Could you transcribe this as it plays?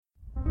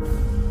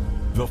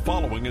The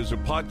following is a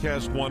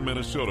Podcast One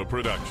Minnesota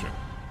production.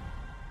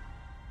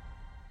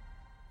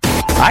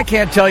 I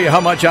can't tell you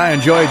how much I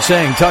enjoyed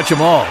saying touch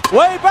 'em all.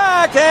 Way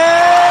back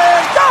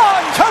and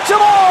gone! Touch 'em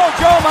all,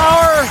 Joe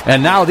Mauer!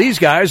 And now these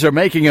guys are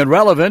making it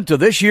relevant to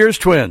this year's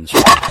Twins.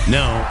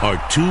 Now,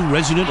 our two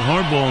resident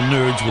hardball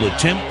nerds will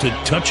attempt to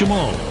touch 'em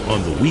all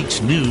on the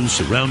week's news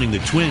surrounding the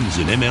Twins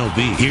in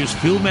MLB. Here's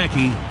Phil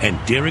Mackey and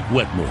Derek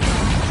Wetmore.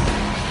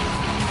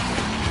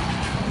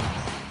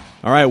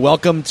 All right,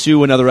 welcome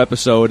to another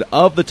episode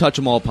of the Touch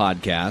 'em All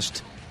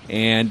podcast.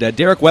 And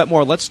Derek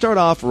Wetmore, let's start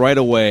off right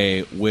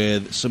away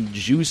with some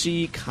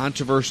juicy,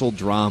 controversial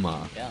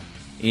drama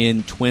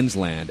in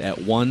Twinsland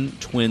at One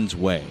Twins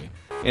Way.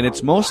 And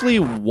it's mostly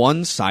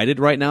one-sided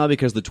right now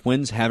because the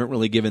Twins haven't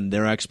really given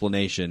their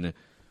explanation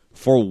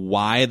for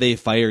why they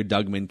fired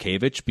Doug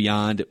Mientkiewicz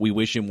beyond we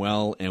wish him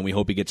well and we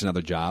hope he gets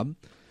another job.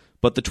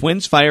 But the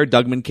Twins fired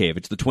Doug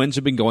Mientkiewicz. The Twins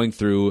have been going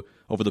through,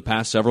 over the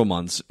past several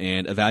months,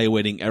 and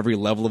evaluating every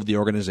level of the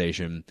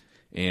organization.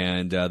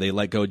 And they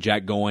let go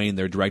Jack Goyne,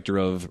 their director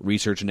of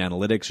research and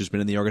analytics, who's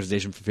been in the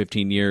organization for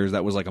 15 years.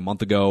 That was like a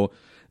month ago.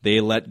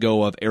 They let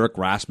go of Eric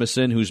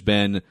Rasmussen, who's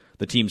been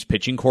the team's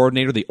pitching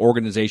coordinator, the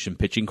organization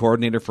pitching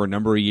coordinator for a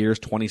number of years,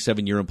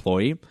 27-year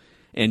employee.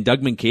 And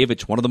Doug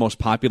Mientkiewicz, one of the most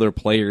popular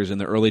players in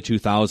the early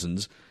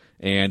 2000s,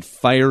 and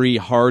fiery,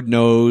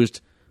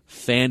 hard-nosed,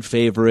 fan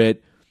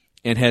favorite,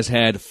 and has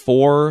had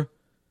 4,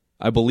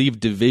 I believe,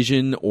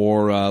 division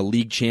or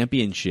league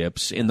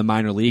championships in the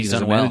minor leagues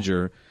as a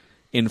manager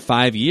in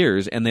 5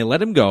 years. And they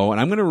let him go. And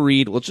I'm going to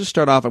read, let's just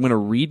start off, I'm going to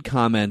read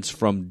comments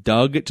from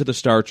Doug to the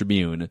Star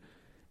Tribune,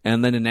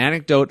 and then an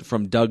anecdote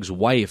from Doug's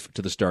wife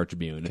to the Star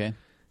Tribune. Okay.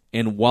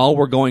 And while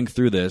we're going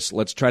through this,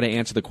 let's try to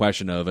answer the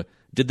question of,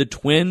 did the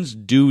Twins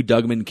do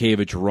Doug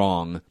Mientkiewicz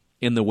wrong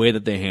in the way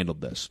that they handled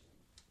this?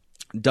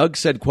 Doug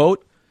said,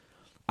 quote,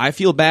 "I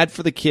feel bad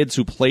for the kids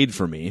who played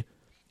for me,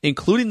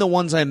 including the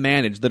ones I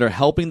manage that are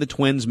helping the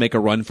Twins make a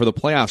run for the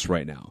playoffs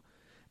right now.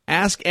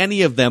 Ask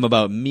any of them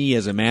about me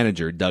as a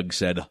manager," Doug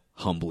said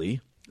humbly.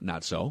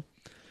 Not so.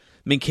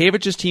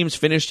 Mienkiewicz's teams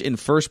finished in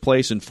first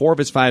place in 4 of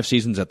his 5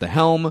 seasons at the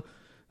helm.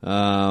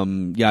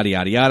 Yada,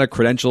 yada, yada.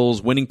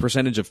 Credentials, winning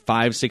percentage of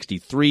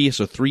 .563,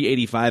 so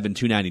 .385 and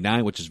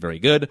 .299, which is very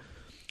good.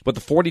 But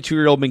the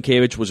 42-year-old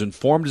Mientkiewicz was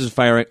informed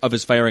of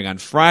his firing on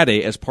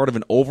Friday as part of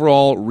an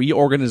overall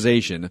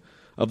reorganization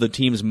of the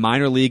team's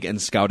minor league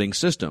and scouting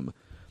system,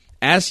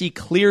 as he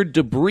cleared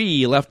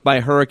debris left by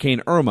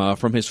Hurricane Irma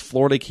from his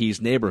Florida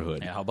Keys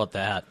neighborhood. Yeah, how about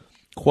that?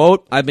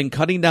 Quote, "I've been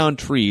cutting down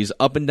trees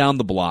up and down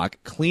the block,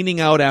 cleaning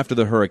out after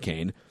the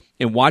hurricane,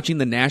 and watching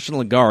the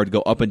National Guard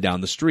go up and down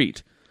the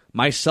street.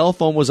 My cell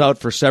phone was out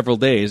for several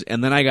days,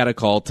 and then I got a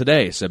call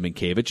today," said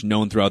Mientkiewicz,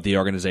 known throughout the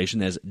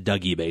organization as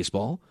Dougie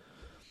Baseball.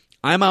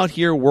 "I'm out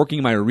here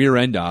working my rear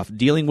end off,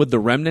 dealing with the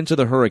remnants of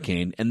the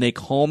hurricane, and they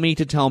call me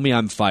to tell me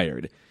I'm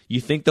fired. You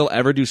think they'll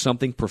ever do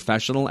something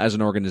professional as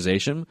an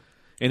organization?"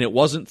 And it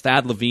wasn't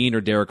Thad Levine or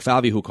Derek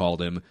Falvey who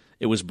called him.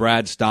 It was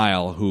Brad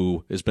Stile,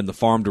 who has been the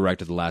farm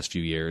director the last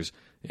few years,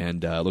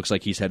 and looks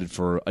like he's headed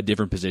for a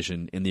different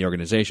position in the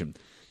organization.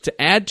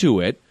 To add to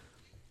it,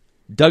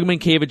 Doug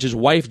Mienkiewicz's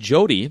wife,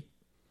 Jody,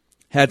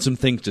 had some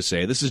things to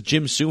say. This is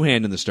Jim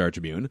Souhan in the Star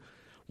Tribune.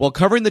 "While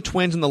covering the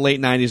Twins in the late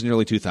 90s and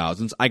early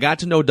 2000s, I got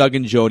to know Doug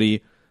and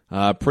Jody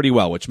pretty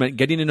well, which meant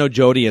getting to know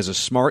Jody as a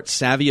smart,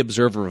 savvy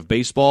observer of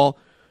baseball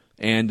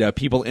and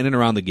people in and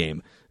around the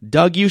game.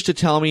 Doug used to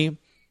tell me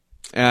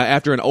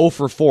after an 0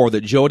 for 4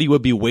 that Jody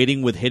would be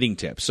waiting with hitting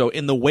tips. So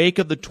in the wake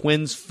of the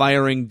Twins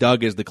firing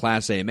Doug as the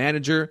Class A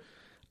manager,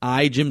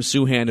 I, Jim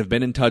Souhan, have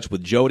been in touch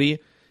with Jody,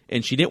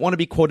 and she didn't want to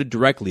be quoted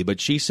directly, but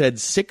she said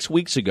 6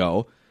 weeks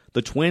ago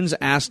the Twins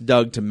asked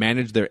Doug to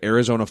manage their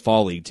Arizona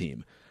Fall League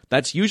team.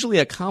 That's usually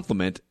a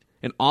compliment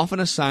and often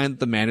a sign that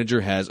the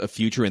manager has a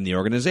future in the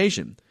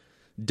organization.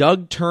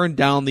 Doug turned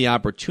down the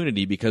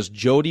opportunity because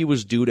Jody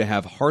was due to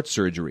have heart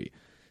surgery.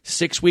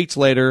 6 weeks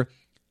later,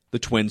 the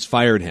Twins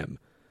fired him.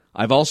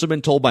 I've also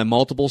been told by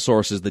multiple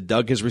sources that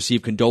Doug has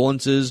received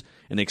condolences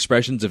and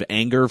expressions of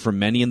anger from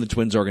many in the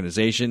Twins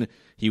organization.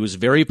 He was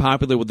very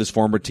popular with his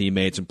former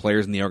teammates and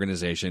players in the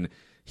organization.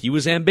 He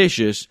was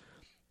ambitious,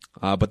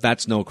 but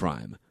that's no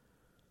crime."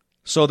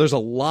 So there's a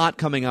lot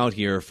coming out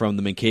here from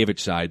the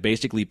Mientkiewicz side,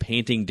 basically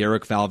painting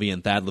Derek Falvey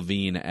and Thad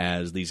Levine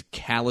as these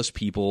callous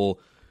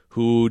people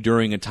who,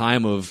 during a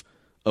time of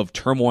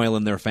turmoil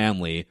in their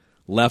family,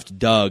 left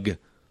Doug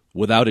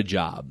without a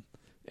job.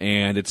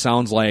 And it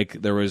sounds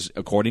like there was,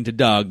 according to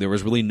Doug, there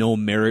was really no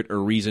merit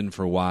or reason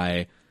for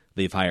why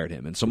they've hired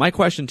him. And so my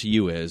question to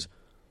you is,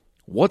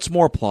 what's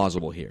more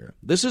plausible here?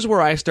 This is where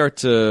I start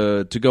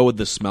to go with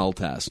the smell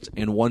test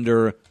and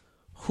wonder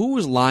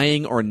who's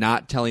lying or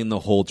not telling the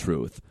whole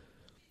truth.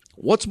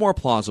 What's more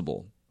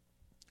plausible?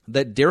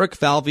 That Derek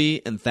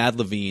Falvey and Thad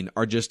Levine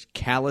are just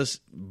callous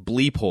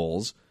bleep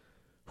holes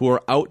who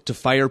are out to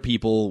fire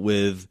people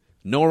with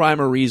no rhyme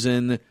or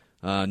reason,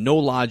 no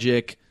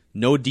logic,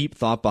 no deep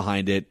thought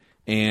behind it,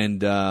 and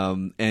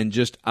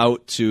just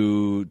out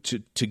to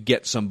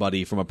get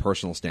somebody from a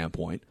personal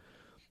standpoint?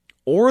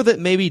 or that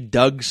maybe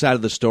Doug's side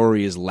of the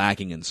story is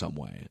lacking in some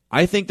way.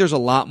 I think there's a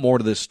lot more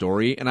to this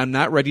story, and I'm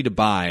not ready to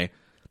buy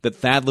that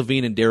Thad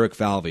Levine and Derek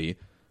Falvey,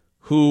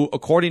 who,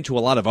 according to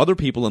a lot of other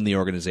people in the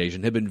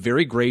organization, have been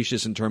very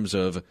gracious in terms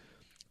of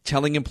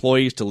telling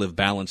employees to live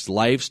balanced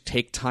lives,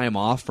 take time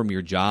off from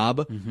your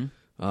job,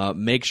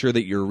 make sure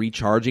that you're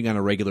recharging on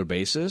a regular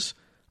basis.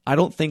 I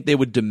don't think they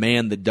would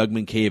demand that Doug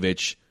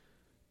Mientkiewicz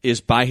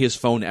is by his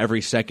phone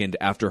every second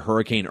after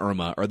Hurricane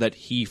Irma, or that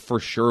he for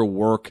sure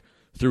work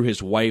through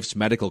his wife's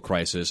medical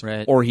crisis,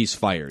 or he's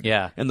fired.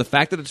 Yeah. And the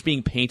fact that it's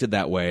being painted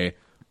that way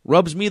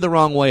rubs me the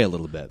wrong way a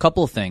little bit.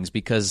 Couple of things,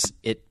 because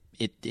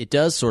it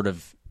does sort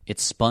of,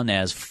 it's spun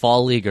as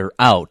fall league or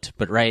out,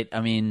 but right,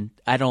 I mean,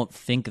 I don't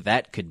think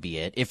that could be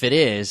it. If it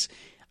is,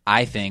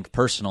 I think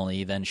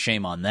personally, then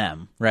shame on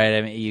them, right?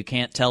 I mean, you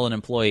can't tell an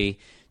employee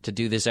to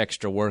do this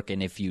extra work,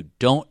 and if you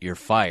don't, you're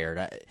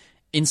fired.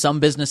 In some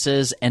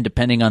businesses, and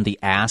depending on the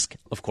ask,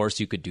 of course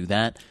you could do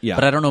that. Yeah.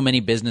 But I don't know many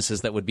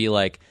businesses that would be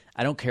like,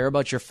 I don't care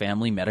about your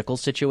family medical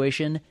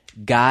situation.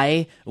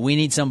 Guy, we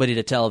need somebody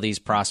to tell these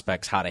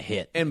prospects how to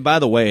hit. And by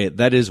the way,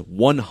 that is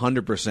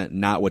 100%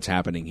 not what's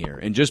happening here.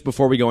 And just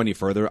before we go any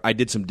further, I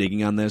did some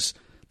digging on this.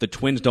 The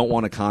Twins don't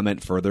want to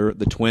comment further.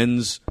 The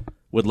Twins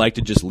would like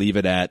to just leave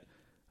it at,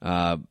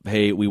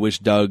 hey, we wish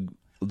Doug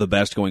the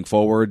best going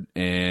forward,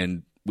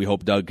 and we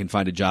hope Doug can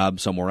find a job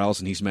somewhere else,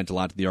 and he's meant a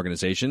lot to the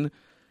organization.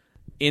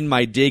 In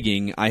my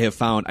digging, I have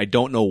found, I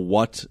don't know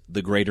what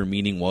the greater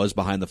meaning was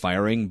behind the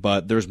firing,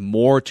 but there's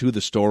more to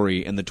the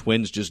story, and the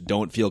Twins just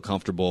don't feel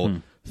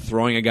comfortable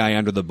throwing a guy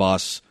under the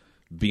bus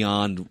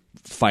beyond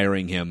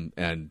firing him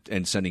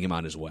and sending him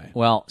on his way.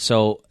 Well,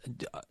 so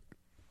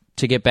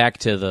to get back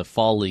to the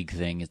fall league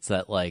thing, it's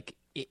that like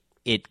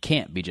it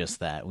can't be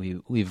just that.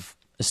 We've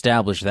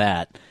established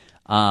that.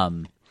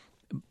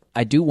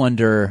 I do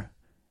wonder.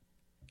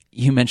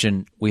 You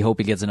mentioned we hope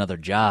he gets another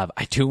job.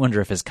 I do wonder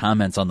if his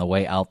comments on the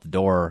way out the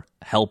door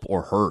help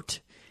or hurt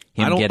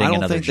him getting another job. I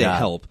don't think they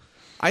help.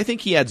 I think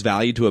he adds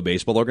value to a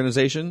baseball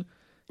organization.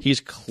 He's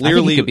I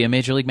clearly. think he could be a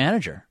major league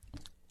manager.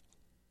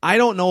 I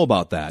don't know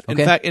about that.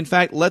 Okay. In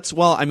fact,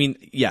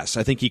 yes,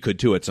 I think he could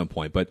too at some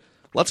point. But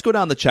let's go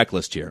down the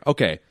checklist here.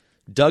 Okay,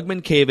 Doug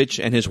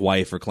Mientkiewicz and his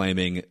wife are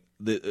claiming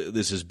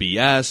this is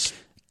BS.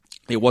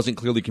 It wasn't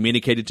clearly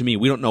communicated to me.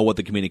 We don't know what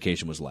the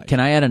communication was like. Can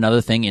I add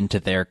another thing into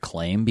their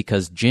claim?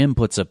 Because Jim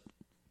puts a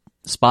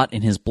spot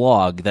in his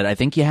blog that I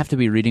think you have to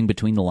be reading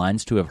between the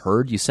lines to have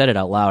heard. You said it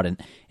out loud, and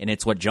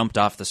it's what jumped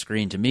off the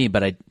screen to me,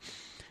 but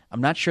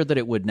I'm not sure that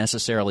it would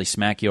necessarily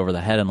smack you over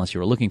the head unless you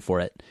were looking for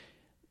it.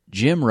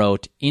 Jim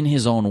wrote in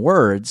his own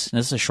words, and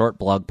this is a short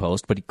blog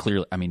post, but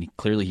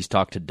clearly he's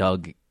talked to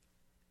Doug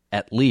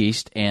at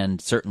least, and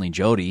certainly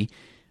Jody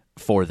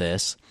for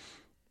this.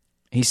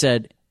 He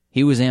said,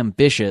 he was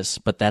ambitious,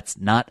 but that's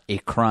not a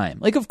crime.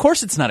 Like, of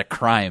course it's not a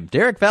crime.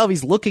 Derek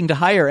Falvey's looking to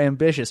hire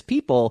ambitious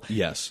people.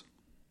 Yes.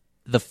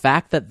 The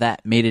fact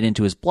that made it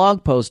into his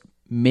blog post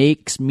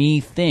makes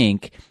me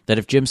think that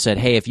if Jim said,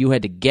 hey, if you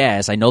had to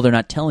guess, I know they're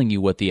not telling you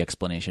what the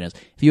explanation is.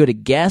 If you had to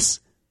guess,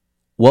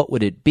 what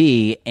would it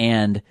be?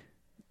 And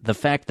the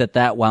fact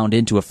that wound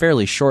into a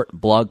fairly short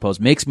blog post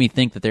makes me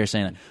think that they're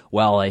saying,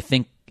 well, I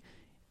think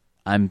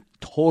I'm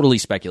totally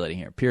speculating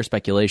here, pure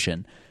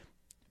speculation.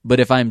 But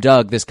if I'm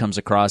Doug, this comes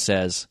across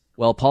as,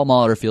 well, Paul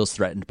Molitor feels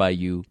threatened by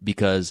you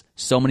because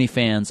so many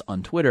fans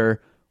on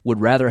Twitter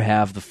would rather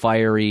have the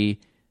fiery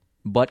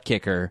butt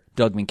kicker,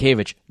 Doug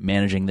Mientkiewicz,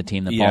 managing the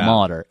team than Paul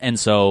Molitor. And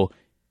so,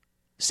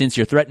 since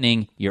you're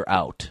threatening, you're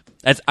out.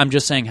 I'm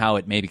just saying how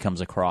it maybe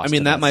comes across. I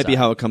mean, that might be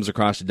how it comes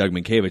across to Doug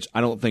Mientkiewicz.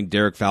 I don't think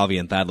Derek Falvey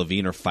and Thad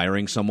Levine are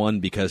firing someone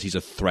because he's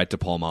a threat to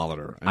Paul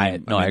Molitor. I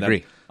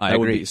agree. I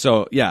agree.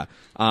 So, yeah.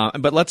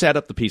 But let's add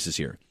up the pieces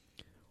here.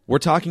 We're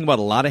talking about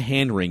a lot of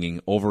hand-wringing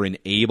over an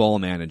A-ball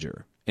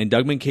manager. And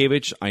Doug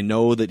Mientkiewicz, I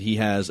know that he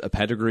has a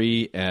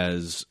pedigree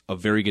as a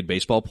very good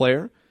baseball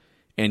player,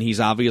 and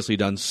he's obviously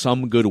done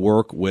some good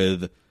work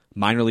with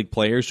minor league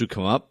players who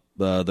come up,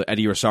 the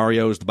Eddie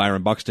Rosarios, the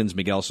Byron Buxtons,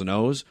 Miguel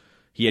Sano's.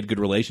 He had good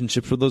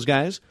relationships with those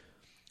guys.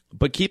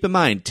 But keep in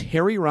mind,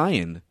 Terry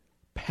Ryan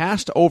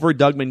passed over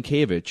Doug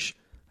Mientkiewicz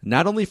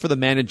not only for the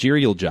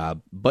managerial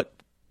job, but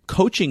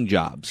coaching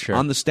jobs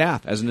on the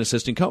staff as an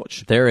assistant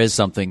coach. There is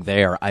something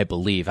there, I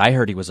believe. I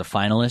heard he was a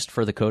finalist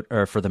for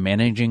the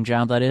managing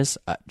job. That is,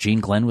 Gene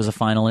Glenn was a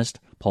finalist.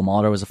 Paul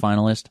Molitor was a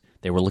finalist.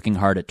 They were looking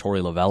hard at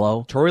Torey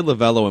Lovello. Torey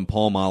Lovello and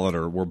Paul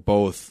Molitor were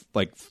both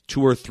like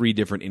 2 or 3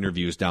 different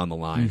interviews down the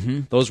line. Mm-hmm.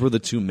 Those were the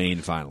 2 main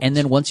finalists. And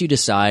then once you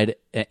decide,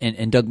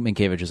 and Doug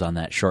Mientkiewicz is on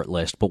that short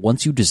list, but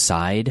once you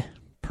decide,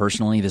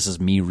 personally, this is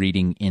me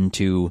reading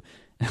into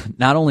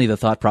not only the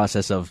thought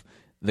process of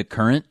the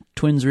current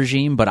Twins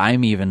regime, but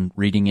I'm even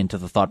reading into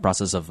the thought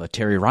process of a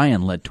Terry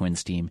Ryan-led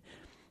Twins team.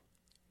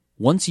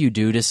 Once you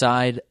do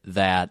decide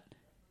that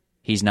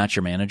he's not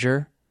your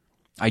manager,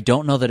 I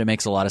don't know that it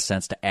makes a lot of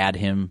sense to add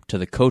him to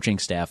the coaching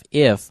staff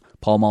if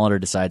Paul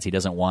Molitor decides he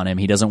doesn't want him,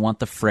 he doesn't want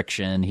the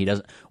friction, he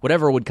doesn't,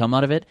 whatever would come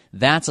out of it.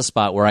 That's a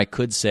spot where I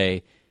could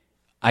say,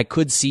 I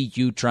could see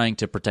you trying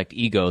to protect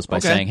egos by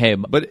saying, hey,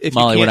 but if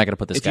Molly, we're not going to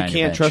put this guy on If you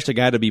your can't bench. trust a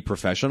guy to be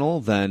professional,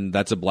 then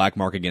that's a black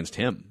mark against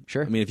him.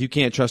 Sure. I mean, if you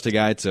can't trust a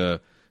guy to,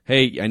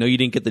 hey, I know you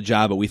didn't get the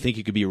job, but we think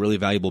you could be a really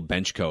valuable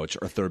bench coach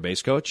or third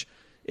base coach.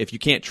 If you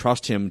can't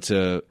trust him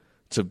to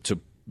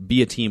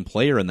be a team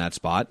player in that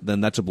spot,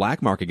 then that's a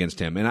black mark against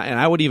him. And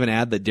I would even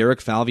add that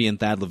Derek Falvey and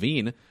Thad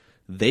Levine,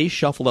 they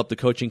shuffled up the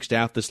coaching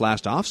staff this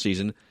last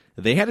offseason.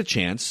 They had a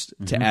chance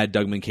to add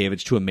Doug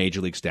Mientkiewicz to a major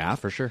league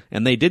staff. For sure.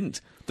 And they didn't.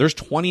 There's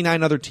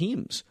 29 other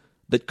teams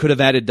that could have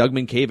added Doug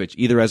Mientkiewicz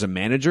either as a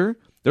manager.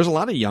 There's a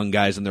lot of young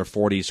guys in their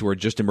 40s who are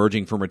just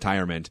emerging from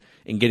retirement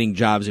and getting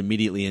jobs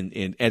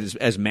immediately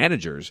as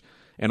managers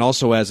and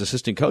also as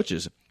assistant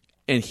coaches.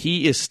 And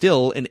he is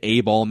still an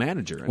A-ball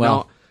manager. Well,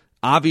 now,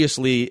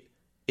 obviously,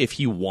 if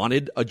he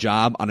wanted a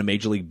job on a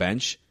major league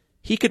bench,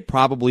 he could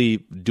probably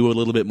do a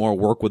little bit more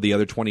work with the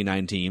other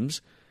 29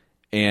 teams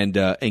and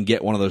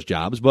get one of those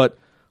jobs. But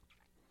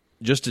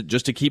just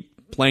to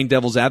keep playing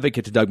devil's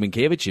advocate to Doug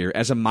Mientkiewicz here,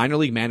 as a minor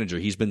league manager,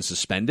 he's been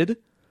suspended.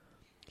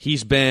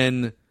 He's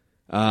been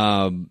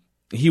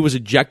he was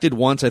ejected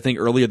once, I think,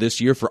 earlier this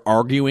year for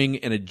arguing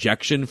an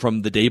ejection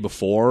from the day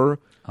before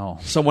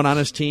someone on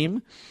his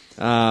team.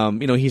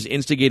 He's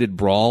instigated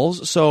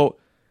brawls. So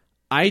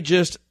I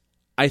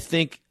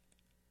think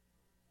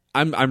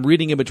I'm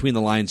reading in between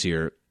the lines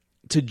here.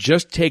 To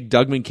just take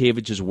Doug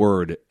Mienkiewicz's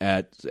word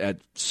at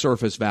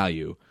surface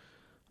value,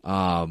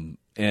 and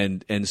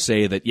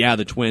say that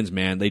the Twins,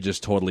 man, they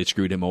just totally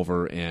screwed him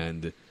over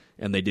and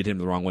they did him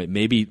the wrong way.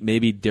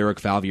 Maybe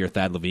Derek Falvey or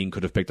Thad Levine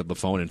could have picked up the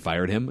phone and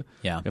fired him.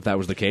 If that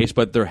was the case.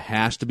 But there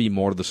has to be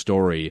more to the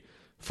story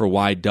for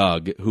why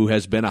Doug, who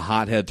has been a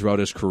hothead throughout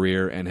his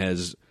career and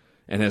has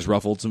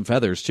ruffled some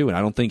feathers too, and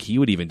I don't think he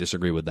would even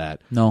disagree with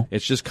that. No.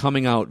 It's just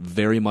coming out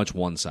very much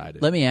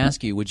one-sided. Let me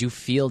ask you, would you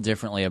feel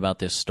differently about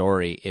this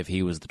story if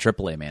he was the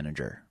AAA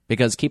manager?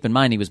 Because keep in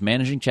mind, he was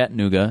managing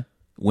Chattanooga,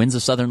 wins a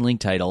Southern League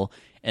title,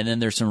 and then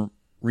there's some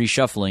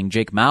reshuffling.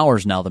 Jake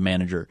Mauer's now the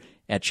manager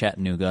at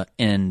Chattanooga,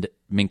 and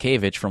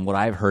Mientkiewicz, from what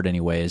I've heard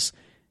anyways,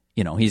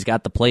 he's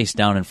got the place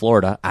down in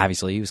Florida.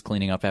 Obviously, he was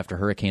cleaning up after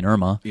Hurricane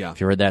Irma, if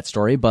you heard that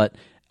story, but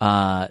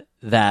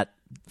that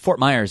Fort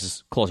Myers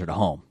is closer to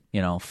home.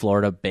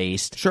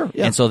 Florida-based. Sure,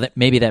 yeah. And so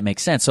maybe that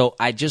makes sense. So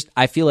I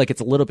feel like it's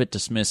a little bit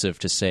dismissive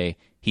to say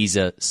he's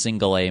a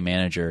single-A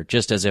manager,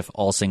 just as if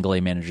all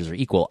single-A managers are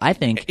equal. I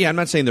think... Yeah, I'm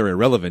not saying they're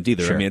irrelevant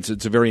either. Sure. I mean,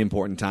 it's a very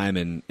important time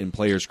in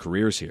players'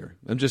 careers here.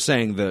 I'm just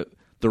saying the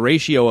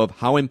ratio of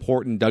how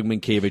important Doug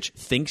Mientkiewicz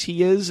thinks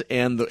he is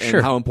and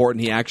how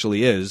important he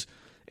actually is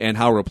and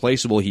how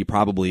replaceable he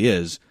probably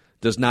is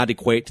does not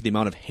equate to the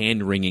amount of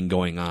hand-wringing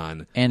going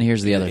on. And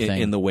here's the other thing.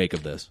 In the wake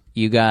of this.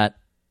 You got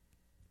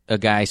a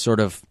guy sort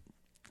of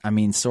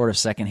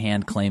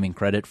secondhand claiming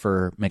credit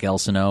for Miguel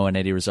Sano and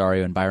Eddie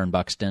Rosario and Byron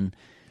Buxton.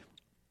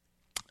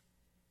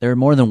 There are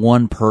more than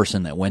one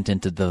person that went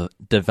into the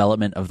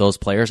development of those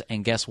players,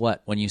 and guess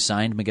what? When you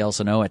signed Miguel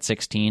Sano at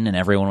 16 and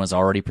everyone was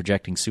already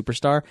projecting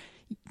superstar,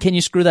 can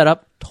you screw that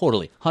up?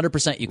 Totally.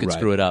 100% you could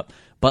screw it up.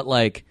 But,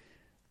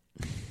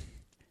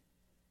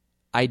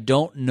 I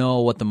don't know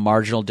what the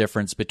marginal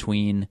difference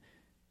between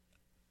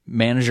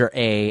manager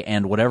A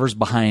and whatever's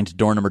behind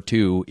door number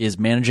 2 is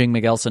managing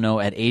Miguel Sano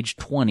at age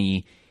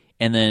 20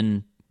 and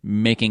then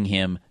making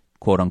him,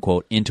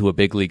 quote-unquote, into a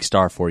big league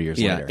star 4 years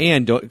later.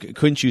 And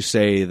couldn't you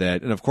say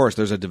that, and of course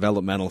there's a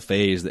developmental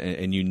phase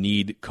and you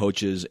need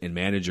coaches and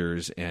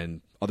managers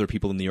and other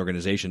people in the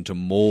organization to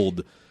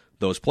mold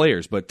those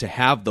players, but to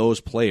have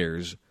those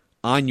players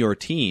on your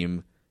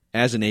team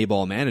as an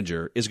A-ball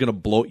manager is going to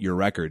bloat your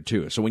record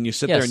too. So when you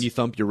sit there and you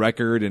thump your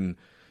record, and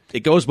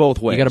it goes both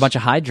ways. You got a bunch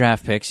of high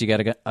draft picks. You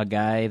got a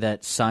guy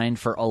that signed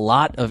for a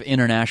lot of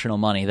international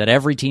money that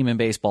every team in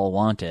baseball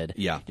wanted.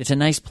 Yeah. It's a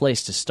nice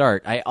place to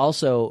start. I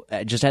also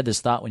just had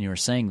this thought when you were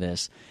saying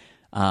this,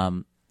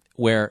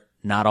 where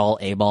not all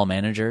A-ball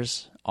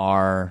managers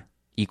are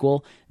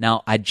equal.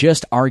 Now, I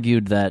just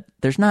argued that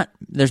there's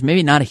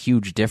maybe not a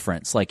huge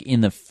difference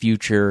in the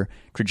future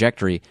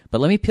trajectory, but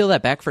let me peel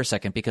that back for a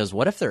second, because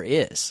what if there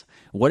is?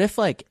 What if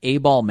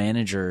A-ball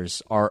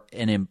managers are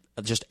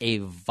just a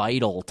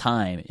vital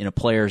time in a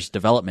player's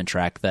development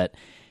track that,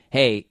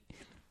 hey,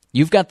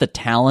 you've got the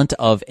talent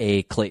of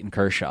a Clayton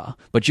Kershaw,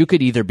 but you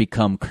could either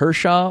become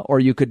Kershaw or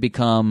you could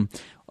become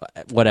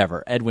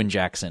whatever. Edwin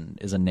Jackson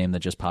is a name that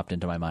just popped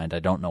into my mind. I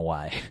don't know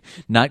why.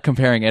 Not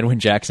comparing Edwin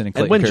Jackson and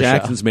Clayton Kershaw.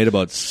 Jackson's made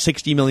about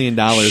 $60 million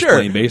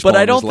playing baseball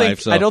but in his life.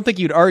 So. I don't think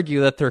you'd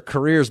argue that their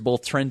careers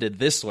both trended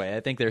this way.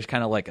 I think there's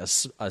kind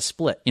of a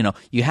split.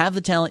 You have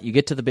the talent, you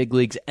get to the big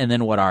leagues, and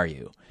then what are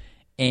you?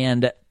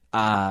 And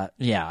I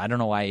don't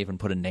know why I even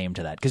put a name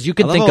to that, because you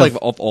can think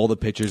of all the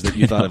pitchers that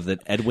you thought of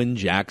that Edwin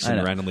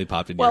Jackson randomly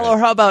popped in your head. Or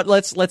how about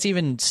let's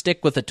even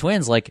stick with the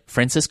Twins, like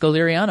Francisco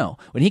Liriano.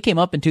 When he came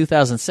up in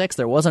 2006,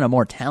 there wasn't a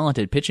more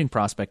talented pitching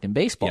prospect in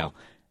baseball. Yeah.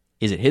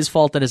 Is it his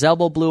fault that his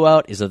elbow blew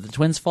out? Is it the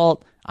Twins'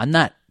 fault? I'm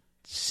not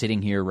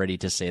sitting here ready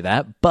to say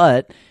that,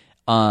 but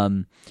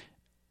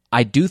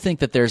I do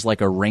think that there's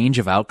a range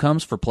of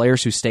outcomes for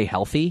players who stay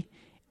healthy,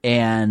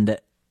 and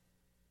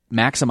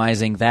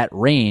maximizing that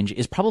range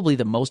is probably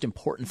the most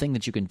important thing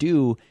that you can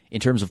do in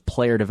terms of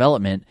player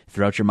development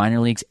throughout your minor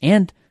leagues.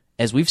 And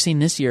as we've seen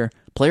this year,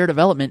 player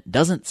development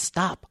doesn't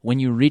stop when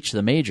you reach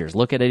the majors.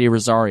 Look at Eddie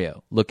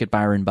Rosario. Look at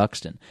Byron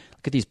Buxton.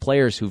 Look at these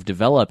players who've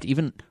developed,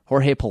 even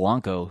Jorge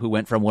Polanco, who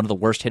went from one of the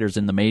worst hitters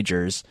in the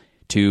majors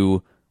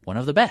to one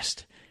of the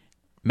best.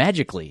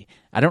 Magically.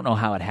 I don't know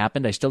how it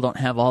happened. I still don't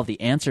have all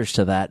the answers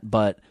to that,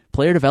 but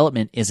player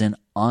development is an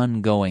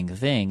ongoing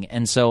thing.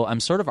 And so I'm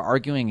sort of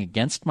arguing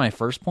against my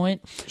first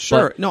point.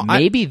 Sure. No,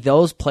 maybe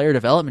those player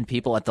development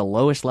people at the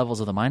lowest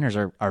levels of the minors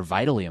are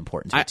vitally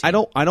important to the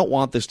team. I don't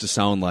want this to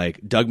sound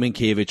like Doug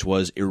Mientkiewicz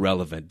was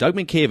irrelevant. Doug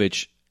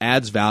Mientkiewicz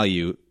adds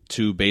value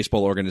to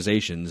baseball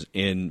organizations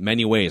in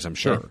many ways, I'm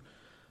sure.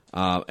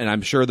 Yeah. And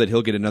I'm sure that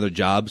he'll get another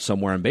job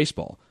somewhere in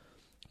baseball.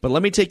 But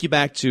let me take you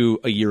back to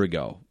a year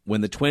ago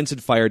when the Twins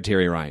had fired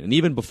Terry Ryan, and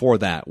even before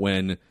that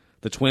when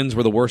the Twins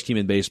were the worst team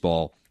in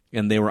baseball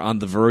and they were on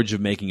the verge of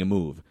making a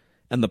move.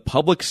 And the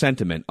public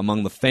sentiment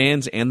among the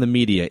fans and the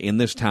media in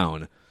this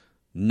town,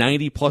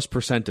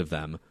 90+% of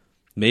them,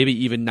 maybe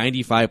even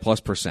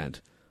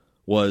 95+%,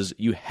 was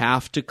you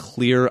have to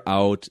clear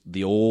out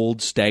the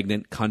old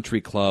stagnant country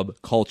club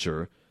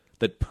culture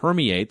that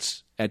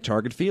permeates at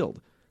Target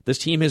Field. This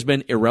team has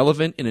been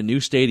irrelevant in a new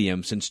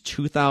stadium since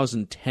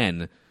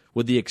 2010,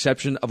 with the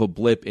exception of a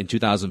blip in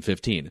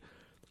 2015.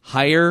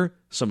 Hire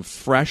some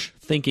fresh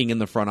thinking in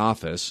the front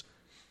office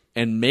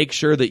and make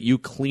sure that you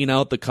clean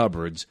out the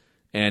cupboards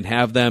and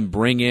have them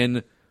bring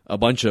in a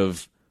bunch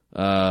of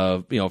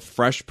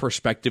fresh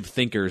perspective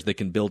thinkers that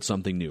can build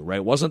something new,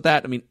 right? Wasn't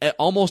that? I mean,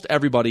 almost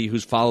everybody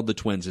who's followed the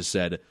Twins has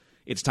said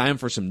it's time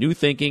for some new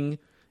thinking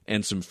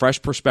and some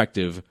fresh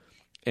perspective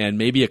and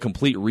maybe a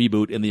complete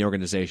reboot in the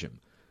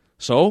organization.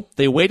 So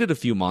they waited a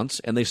few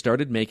months and they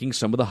started making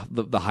some of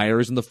the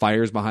hires and the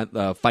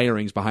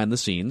firings behind the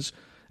scenes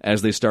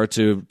as they start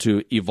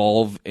to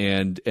evolve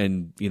and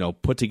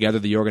put together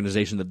the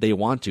organization that they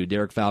want to,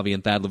 Derek Falvey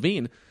and Thad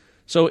Levine.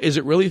 So is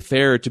it really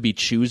fair to be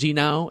choosy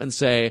now and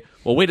say,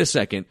 well, wait a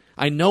second,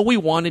 I know we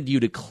wanted you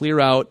to clear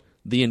out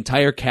the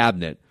entire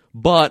cabinet,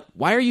 but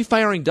why are you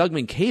firing Doug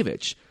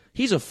Mientkiewicz?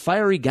 He's a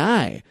fiery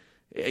guy.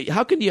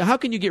 How can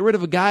you get rid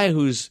of a guy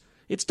who's...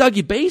 It's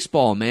Dougie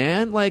Baseball,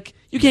 man. Like,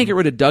 you can't get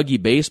rid of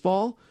Dougie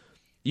Baseball.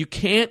 You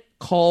can't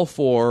call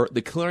for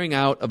the clearing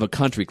out of a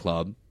country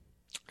club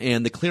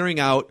and the clearing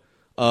out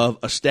of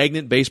a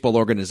stagnant baseball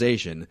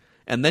organization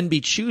and then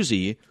be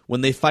choosy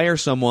when they fire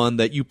someone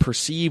that you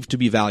perceive to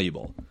be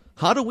valuable.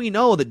 How do we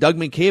know that Doug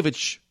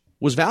Mientkiewicz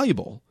was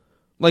valuable?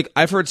 Like,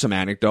 I've heard some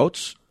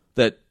anecdotes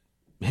that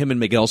him and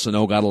Miguel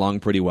Sano got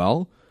along pretty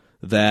well,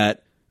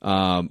 that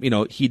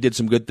he did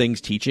some good things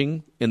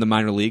teaching in the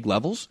minor league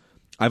levels.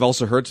 I've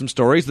also heard some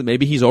stories that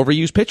maybe he's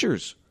overused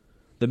pitchers,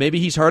 that maybe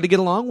he's hard to get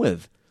along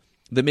with,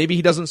 that maybe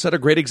he doesn't set a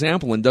great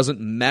example and doesn't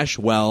mesh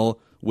well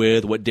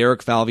with what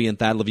Derek Falvey and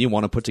Thad Levine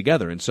want to put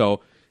together. And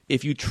so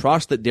if you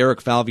trust that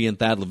Derek Falvey and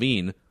Thad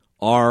Levine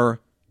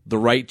are the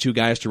right two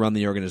guys to run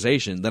the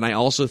organization, then I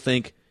also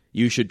think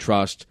you should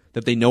trust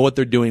that they know what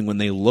they're doing when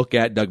they look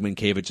at Doug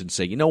Mientkiewicz and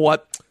say, you know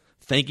what?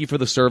 Thank you for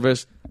the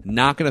service.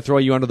 Not going to throw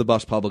you under the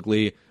bus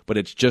publicly, but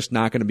it's just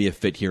not going to be a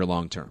fit here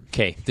long term.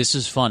 Okay, this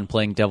is fun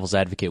playing devil's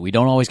advocate. We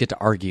don't always get to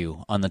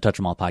argue on the Touch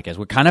 'Em All podcast.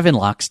 We're kind of in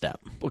lockstep.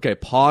 Okay,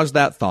 pause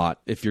that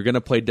thought. If you're going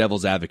to play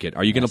devil's advocate,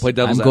 are you going to play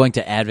devil's advocate? I'm going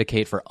to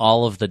advocate for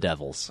all of the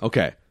devils.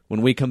 Okay.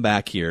 When we come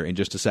back here in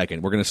just a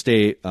second, we're going to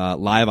stay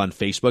live on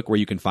Facebook, where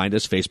you can find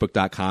us,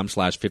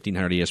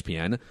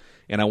 facebook.com/1500ESPN.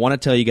 And I want to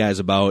tell you guys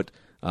about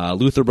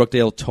Luther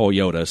Brookdale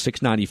Toyota,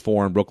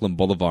 694 on Brooklyn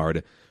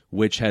Boulevard,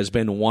 which has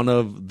been one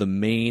of the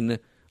main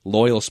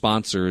loyal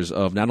sponsors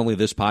of not only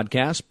this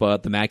podcast,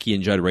 but the Mackey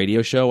and Judd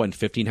radio show and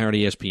 1500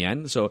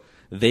 ESPN. So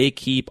they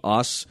keep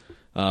us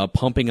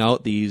pumping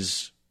out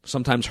these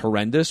sometimes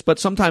horrendous, but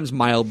sometimes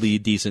mildly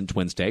decent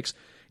Twins takes.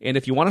 And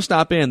if you want to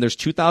stop in, there's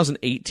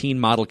 2018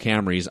 model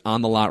Camrys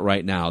on the lot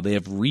right now. They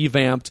have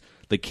revamped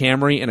the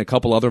Camry and a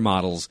couple other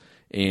models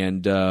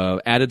and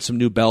added some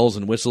new bells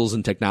and whistles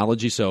and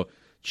technology. So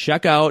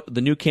check out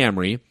the new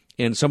Camry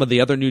and some of the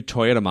other new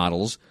Toyota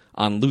models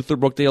on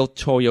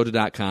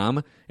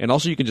LutherBrookdaleToyota.com. And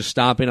also you can just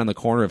stop in on the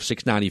corner of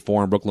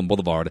 694 on Brooklyn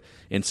Boulevard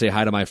and say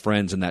hi to my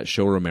friends in that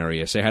showroom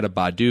area. Say hi to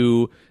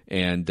Badu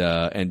and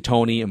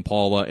Tony and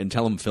Paula and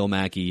tell them Phil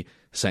Mackey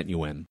sent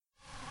you in.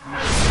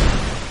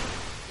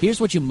 Here's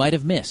what you might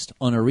have missed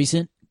on a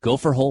recent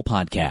Gopher Hole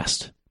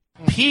podcast.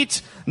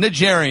 Pete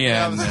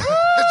Nigerian.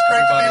 It's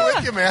great to be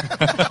with you, man.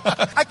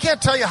 I can't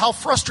tell you how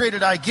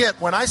frustrated I get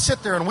when I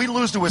sit there and we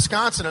lose to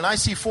Wisconsin and I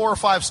see 4 or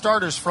 5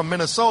 starters from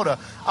Minnesota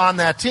on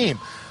that team.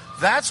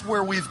 That's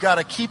where we've got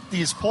to keep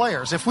these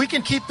players. If we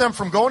can keep them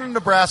from going to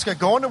Nebraska,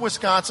 going to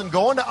Wisconsin,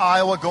 going to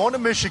Iowa, going to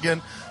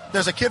Michigan,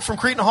 there's a kid from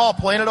Cretin Hall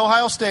playing at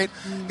Ohio State.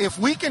 If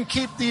we can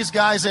keep these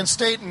guys in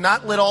state and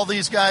not let all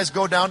these guys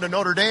go down to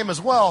Notre Dame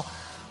as well,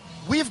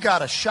 we've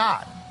got a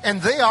shot.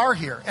 And they are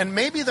here. And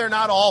maybe they're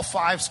not all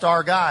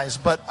 5-star guys,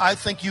 but I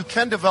think you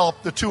can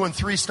develop the 2- and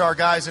 3-star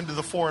guys into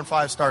the 4- and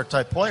 5-star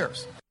type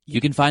players.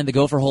 You can find the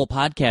Gopher Hole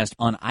podcast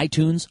on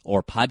iTunes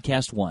or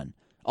Podcast One.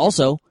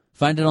 Also,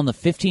 Find it on the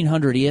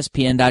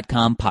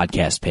 1500ESPN.com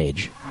podcast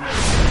page.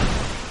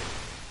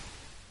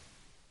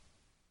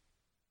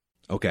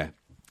 Okay.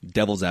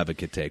 Devil's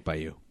advocate take by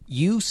you.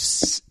 You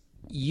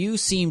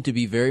seem to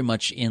be very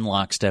much in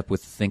lockstep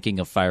with thinking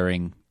of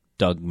firing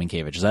Doug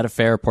Mientkiewicz. Is that a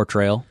fair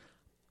portrayal?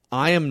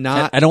 I am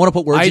not. I don't want to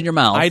put words in your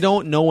mouth. I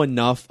don't know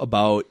enough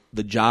about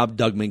the job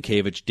Doug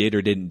Mientkiewicz did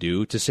or didn't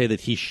do to say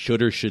that he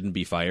should or shouldn't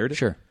be fired.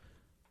 Sure.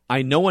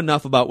 I know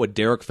enough about what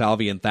Derek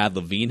Falvey and Thad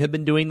Levine have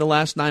been doing the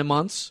last 9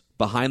 months,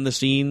 behind the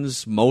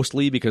scenes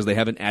mostly, because they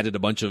haven't added a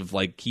bunch of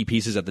key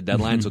pieces at the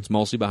deadline, so it's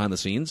mostly behind the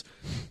scenes,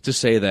 to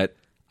say that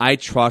I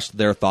trust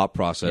their thought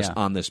process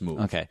on this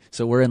move. Okay,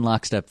 so we're in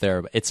lockstep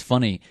there. It's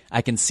funny.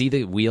 I can see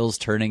the wheels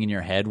turning in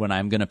your head when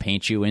I'm going to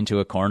paint you into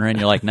a corner, and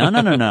you're like, no.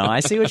 I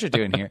see what you're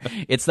doing here.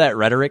 It's that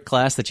rhetoric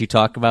class that you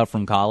talk about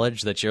from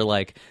college that you're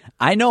like,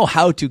 I know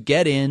how to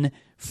get in,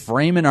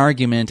 frame an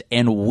argument,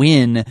 and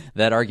win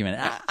that argument.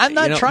 I'm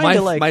not trying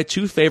to My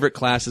two favorite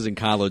classes in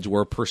college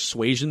were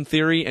persuasion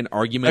theory and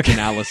argument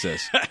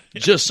analysis.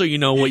 Just so you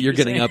know what you're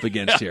getting up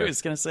against here. I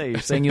was going to say,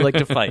 you're saying you like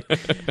to fight.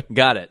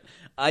 Got it.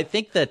 I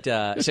think that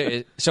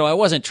so I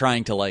wasn't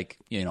trying to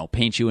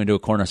paint you into a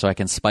corner so I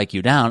can spike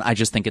you down. I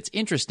just think it's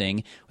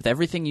interesting with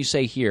everything you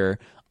say here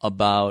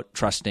about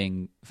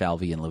trusting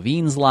Falvey and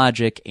Levine's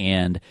logic,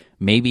 and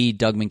maybe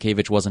Doug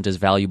Mientkiewicz wasn't as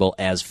valuable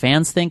as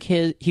fans think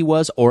he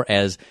was, or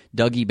as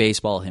Dougie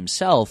Baseball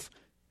himself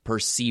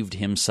perceived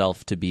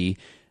himself to be.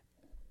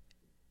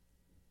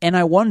 And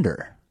I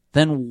wonder,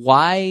 then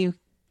why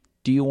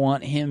do you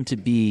want him to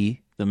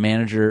be the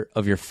manager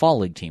of your fall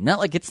league team? Not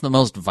like it's the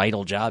most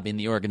vital job in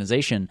the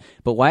organization,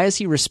 but why is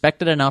he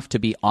respected enough to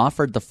be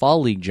offered the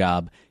fall league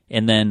job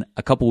and then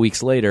a couple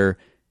weeks later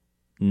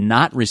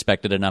not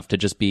respected enough to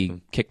just be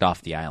kicked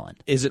off the island?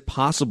 Is it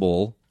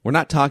possible we're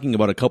not talking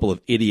about a couple of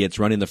idiots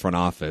running the front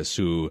office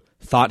who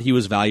thought he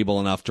was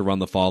valuable enough to run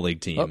the fall league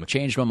team?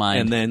 Changed my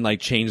mind. And then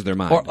changed their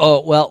mind.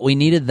 Or, we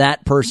needed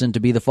that person to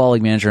be the fall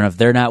league manager, and if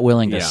they're not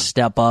willing to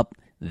step up,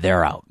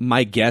 they're out.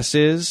 My guess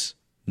is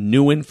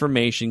new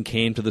information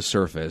came to the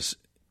surface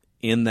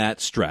in that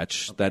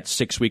stretch, that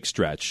 6-week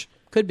stretch.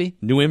 Could be.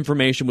 New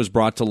information was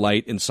brought to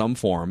light in some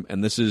form,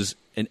 and this is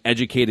an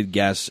educated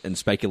guess and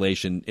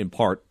speculation in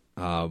part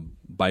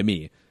by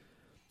me,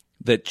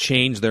 that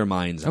changed their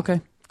minds.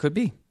 Okay. Could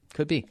be.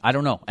 I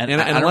don't know. And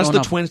unless the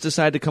Twins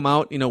decide to come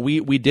out,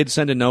 we did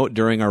send a note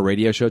during our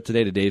radio show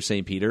today to Dave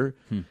St. Peter,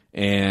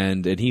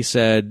 and he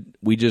said,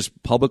 we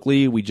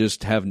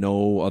just have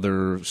no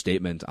other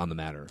statement on the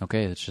matter.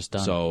 Okay, it's just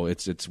done. So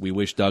it's we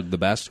wish Doug the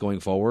best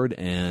going forward,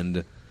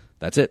 and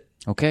that's it.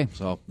 Okay.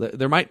 So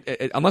there might,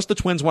 unless the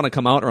Twins want to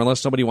come out, or unless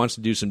somebody wants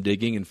to do some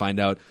digging and find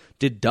out,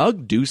 did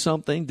Doug do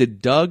something?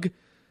 Did Doug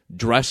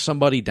dress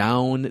somebody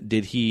down?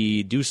 Did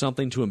he do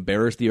something to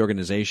embarrass the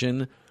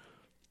organization?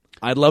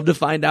 I'd love to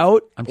find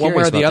out one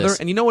way or the other. This.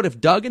 And you know what? If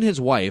Doug and his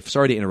wife,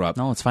 sorry to interrupt.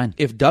 No, it's fine.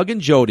 If Doug and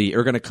Jody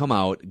are going to come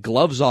out,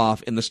 gloves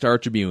off in the Star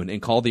Tribune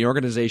and call the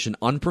organization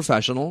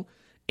unprofessional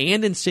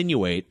and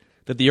insinuate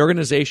that the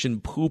organization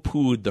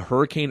poo-pooed the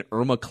Hurricane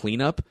Irma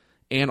cleanup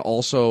and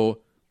also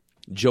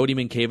Jody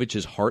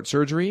Mienkiewicz's heart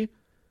surgery,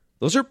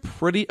 those are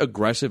pretty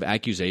aggressive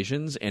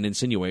accusations and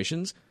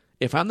insinuations.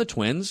 If I'm the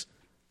Twins,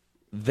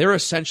 they're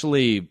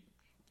essentially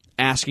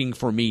asking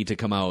for me to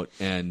come out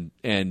and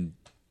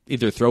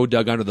either throw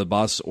Doug under the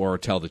bus or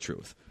tell the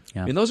truth.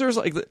 Yeah. I mean, those are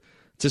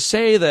to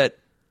say that,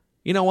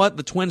 you know what,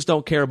 the Twins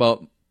don't care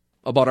about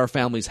our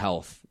family's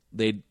health.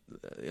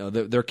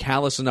 They're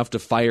callous enough to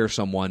fire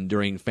someone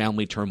during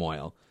family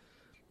turmoil.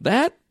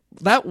 That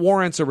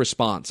warrants a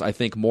response, I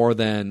think, more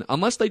than,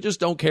 unless they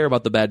just don't care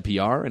about the bad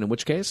PR, and in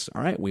which case,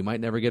 all right, we might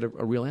never get a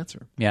real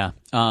answer. Yeah.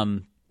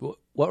 What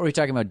were we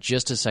talking about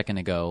just a second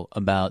ago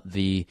about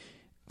the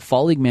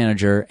fall league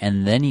manager,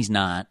 and then he's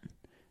not?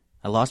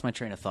 I lost my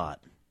train of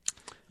thought.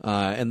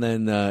 And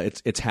then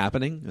it's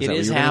happening. It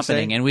is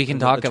happening, and we can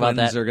talk about that.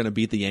 The Twins are going to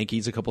beat the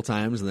Yankees a couple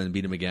times and then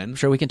beat them again. I'm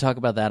sure we can talk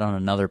about that on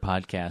another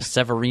podcast.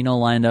 Severino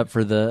lined up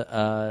for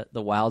the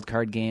wild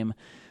card game,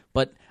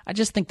 but I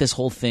just think this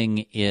whole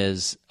thing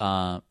is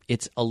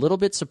it's a little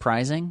bit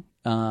surprising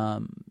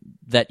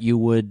that you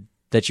would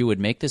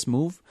make this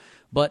move,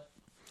 but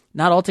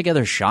not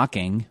altogether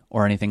shocking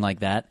or anything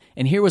like that.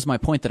 And here was my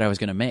point that I was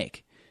going to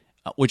make,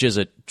 which is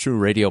a true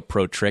radio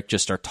pro trick: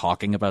 just start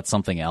talking about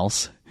something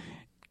else.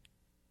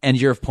 And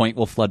your point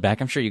will flood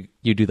back. I'm sure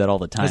you do that all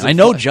the time. I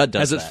know Judd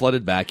does that. Has it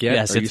flooded back yet?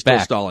 Yes, it's still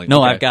back. Stalling?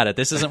 No, okay. I've got it.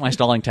 This isn't my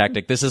stalling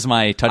tactic. This is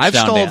my touchdown I've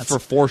stalled dance. for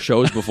 4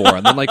 shows before,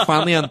 and then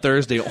finally on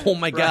Thursday, oh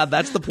my God,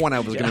 that's the point I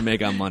was going to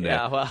make on Monday.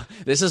 Yeah, well,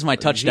 this is my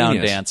touchdown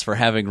dance for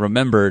having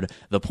remembered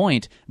the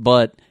point.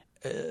 But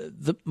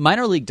the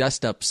minor league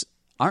dust-ups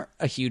aren't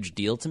a huge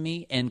deal to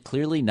me, and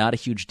clearly not a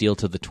huge deal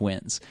to the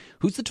Twins.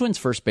 Who's the Twins'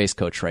 first base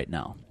coach right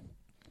now?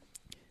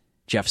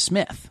 Jeff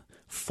Smith,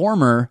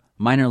 former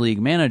minor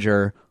league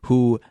manager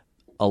who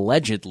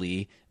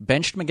allegedly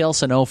benched Miguel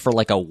Sano for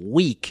a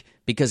week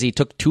because he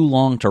took too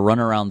long to run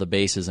around the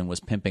bases and was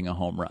pimping a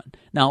home run.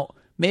 Now,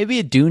 maybe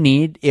you do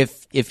need,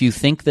 if you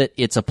think that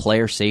it's a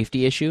player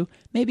safety issue,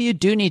 maybe you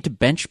do need to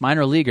bench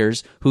minor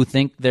leaguers who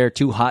think they're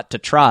too hot to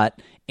trot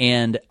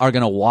and are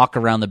going to walk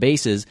around the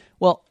bases,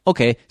 well,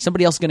 okay,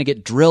 somebody else is going to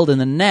get drilled in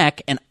the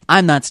neck, and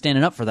I'm not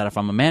standing up for that if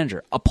I'm a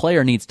manager. A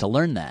player needs to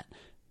learn that.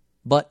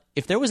 But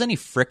if there was any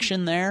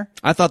friction there,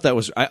 I thought that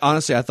was.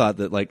 Honestly, I thought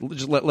that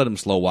just let him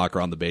slow walk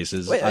around the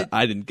bases.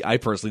 I didn't. I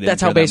personally didn't.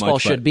 That's how baseball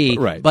should be.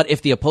 Right. But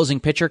if the opposing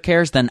pitcher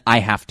cares, then I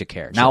have to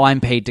care. Sure. Now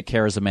I'm paid to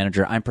care as a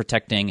manager. I'm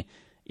protecting,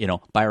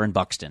 Byron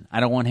Buxton. I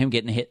don't want him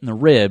getting hit in the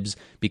ribs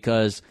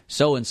because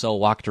so and so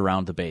walked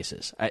around the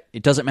bases.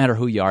 It doesn't matter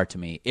who you are to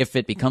me. If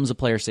it becomes a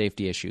player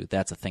safety issue,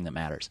 that's a thing that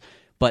matters.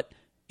 But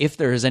if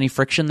there is any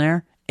friction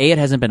there, it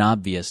hasn't been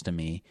obvious to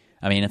me.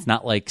 I mean, it's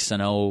not like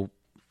Sano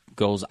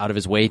goes out of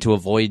his way to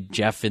avoid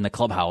Jeff in the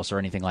clubhouse or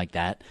anything like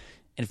that.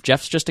 And if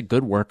Jeff's just a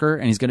good worker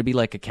and he's going to be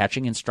like a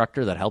catching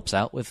instructor that helps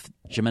out with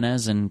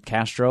Jimenez and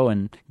Castro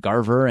and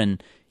Garver,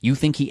 and you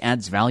think he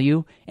adds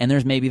value, and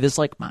there's maybe this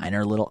like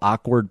minor little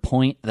awkward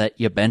point that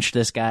you benched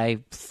this guy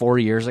 4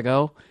 years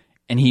ago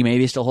and he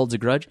maybe still holds a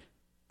grudge,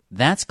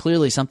 that's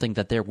clearly something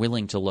that they're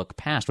willing to look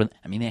past.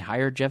 They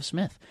hired Jeff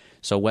Smith.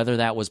 So whether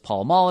that was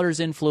Paul Mahler's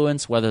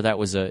influence, whether that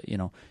was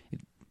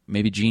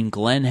maybe Gene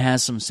Glenn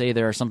has some say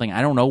there or something.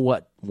 I don't know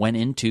what went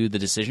into the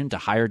decision to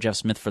hire Jeff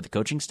Smith for the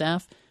coaching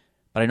staff,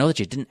 but I know that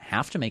you didn't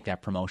have to make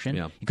that promotion.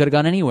 Yeah. You could have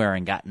gone anywhere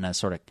and gotten a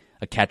sort of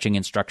a catching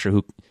instructor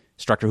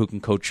who can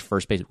coach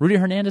first base. Rudy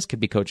Hernandez could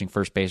be coaching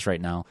first base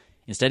right now.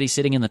 Instead, he's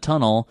sitting in the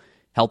tunnel,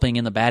 helping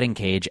in the batting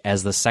cage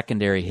as the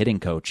secondary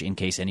hitting coach in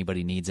case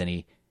anybody needs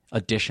any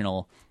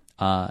additional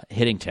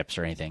hitting tips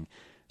or anything.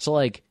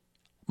 So,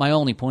 my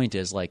only point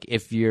is,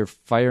 if you're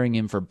firing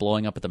him for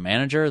blowing up at the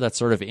manager, that's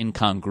sort of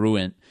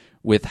incongruent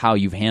with how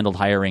you've handled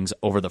hirings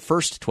over the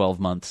first 12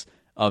 months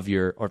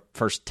or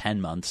first 10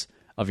 months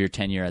of your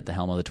tenure at the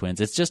helm of the Twins.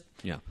 It's just,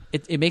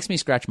 it makes me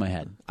scratch my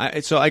head.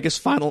 So I guess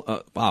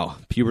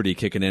puberty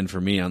kicking in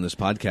for me on this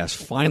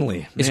podcast.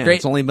 Finally. It's great.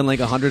 It's only been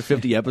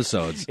 150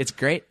 episodes. It's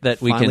great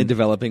that we finally can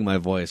developing my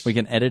voice. We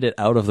can edit it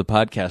out of the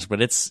podcast, but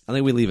I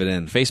think we leave it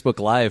in. Facebook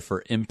Live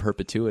for in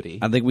perpetuity.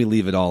 I think we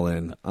leave it all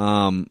in.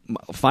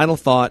 Final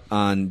thought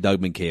on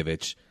Doug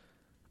Mientkiewicz.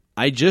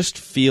 I just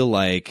feel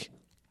like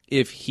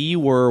if he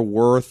were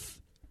worth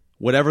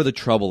whatever the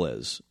trouble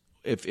is,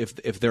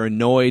 if they're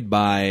annoyed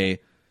by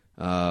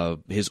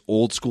his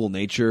old school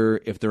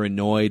nature, if they're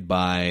annoyed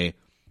by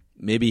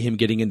maybe him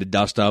getting into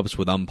dust-ups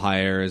with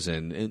umpires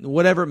and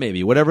whatever it may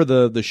be, whatever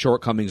the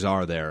shortcomings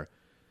are there,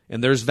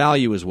 and there's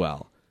value as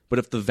well. But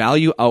if the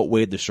value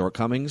outweighed the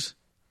shortcomings,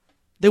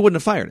 they wouldn't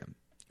have fired him.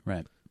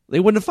 Right. They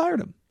wouldn't have fired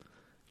him.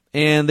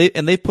 And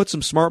they've put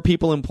some smart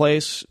people in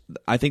place.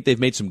 I think they've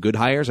made some good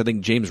hires. I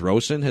think James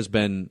Rosen has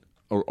been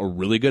a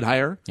really good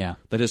hire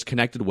that has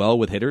connected well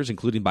with hitters,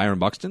 including Byron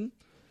Buxton.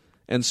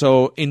 And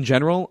so, in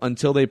general,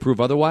 until they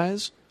prove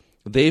otherwise,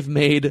 they've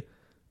made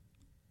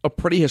a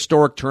pretty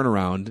historic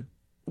turnaround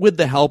with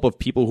the help of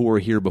people who were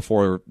here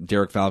before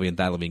Derek Falvey and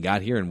Thad Levine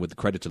got here, and with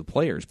credit to the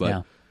players.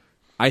 But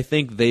I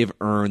think they've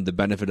earned the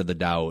benefit of the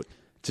doubt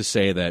to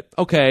say that,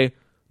 okay,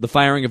 the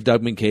firing of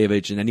Doug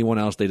Mientkiewicz and anyone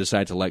else they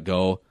decide to let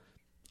go,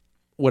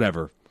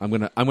 whatever. I'm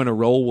gonna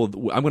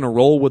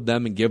roll with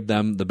them and give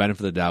them the benefit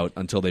of the doubt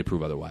until they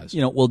prove otherwise.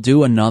 We'll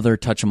do another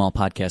Touch 'Em All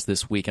podcast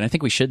this week, and I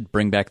think we should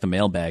bring back the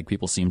mailbag.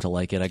 People seem to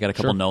like it. I got a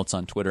couple notes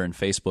on Twitter and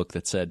Facebook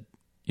that said,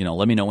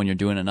 let me know when you're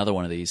doing another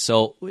one of these.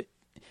 So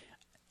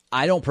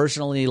I don't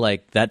personally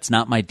that's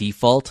not my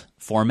default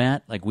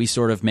format. We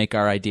sort of make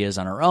our ideas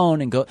on our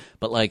own and go,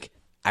 but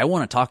I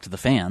want to talk to the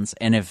fans,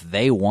 and if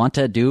you want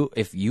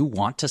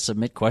to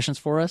submit questions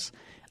for us,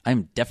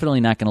 I'm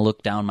definitely not going to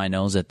look down my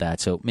nose at that.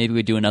 So maybe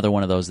we do another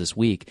one of those this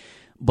week.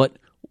 But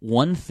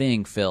one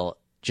thing, Phil,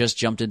 just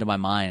jumped into my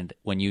mind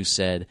when you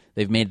said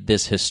they've made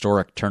this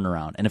historic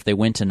turnaround. And if they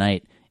win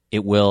tonight,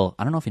 it will.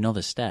 I don't know if you know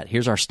this stat.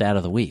 Here's our stat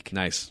of the week.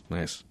 Nice.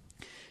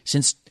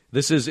 Since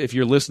this is, if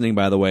you're listening,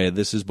 by the way,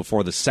 this is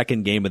before the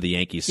second game of the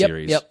Yankees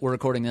series. Yep. We're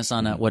recording this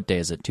on what day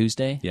is it?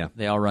 Tuesday? Yeah.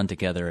 They all run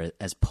together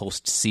as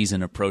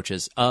postseason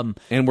approaches. And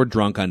we're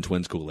drunk on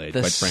Twins Kool-Aid,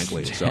 quite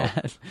frankly. So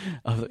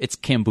it's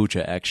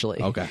kombucha,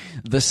 actually. Okay.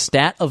 The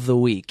stat of the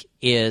week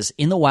is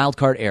in the wild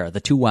card era,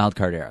 the 2 wild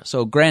card era.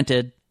 So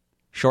granted,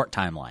 short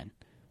timeline,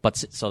 but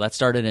so that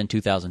started in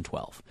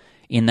 2012.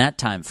 In that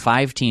time,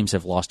 5 teams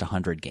have lost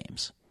 100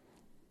 games.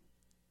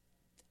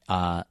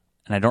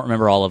 And I don't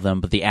remember all of them,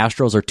 but the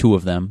Astros are 2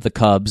 of them, the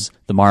Cubs,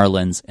 the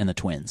Marlins, and the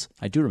Twins.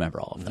 I do remember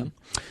all of them.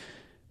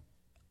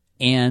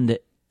 And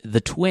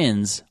the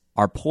Twins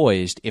are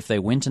poised, if they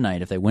win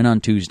tonight, if they win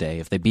on Tuesday,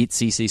 if they beat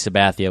CC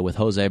Sabathia with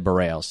Jose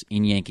Barrios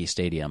in Yankee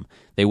Stadium,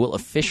 they will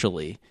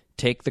officially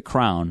take the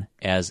crown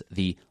as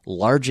the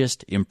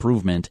largest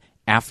improvement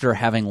after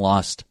having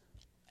lost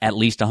at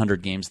least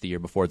 100 games the year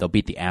before. They'll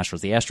beat the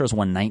Astros. The Astros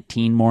won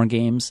 19 more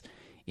games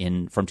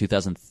from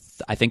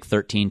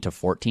 2013 to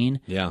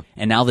 14. Yeah.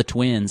 And now the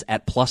Twins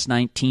at plus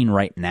 19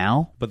 right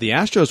now. But the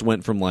Astros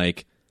went from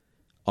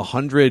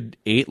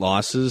 108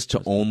 losses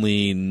to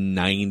only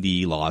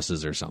 90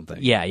 losses or something.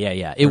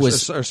 Yeah.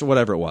 Or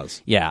whatever it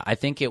was. Yeah, I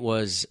think it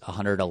was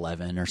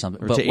 111 or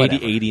something. Or but to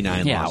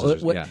 89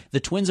 losses.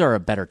 The Twins are a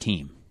better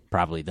team,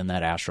 probably, than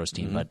that Astros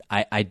team. Mm-hmm. But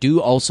I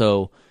do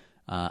also,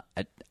 I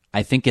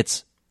think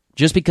it's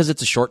just because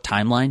it's a short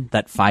timeline,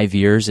 that 5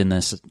 years in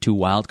this 2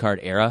 wildcard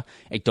era,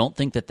 I don't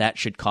think that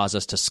should cause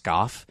us to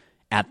scoff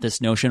at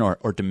this notion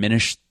or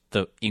diminish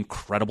the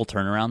incredible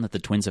turnaround that the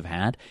Twins have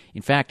had.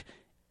 In fact,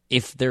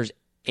 if there's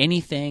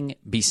anything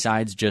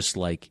besides just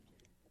like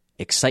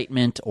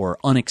excitement or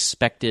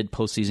unexpected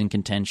postseason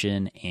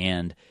contention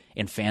and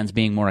fans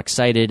being more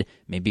excited,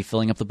 maybe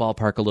filling up the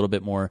ballpark a little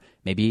bit more,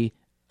 maybe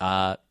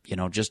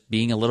just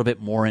being a little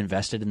bit more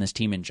invested in this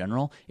team in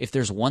general. If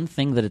there's one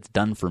thing that it's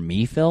done for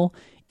me, Phil,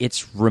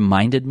 it's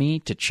reminded me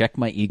to check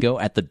my ego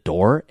at the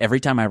door every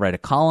time I write a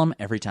column,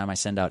 every time I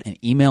send out an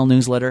email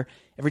newsletter,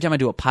 every time I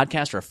do a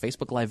podcast or a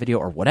Facebook Live video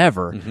or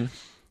whatever. Mm-hmm.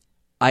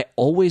 I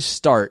always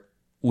start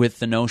with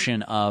the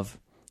notion of,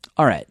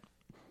 all right,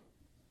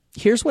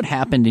 here's what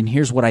happened and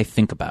here's what I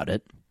think about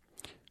it.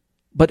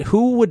 But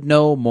who would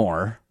know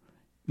more,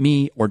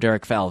 me or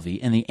Derek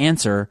Falvey? And the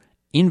answer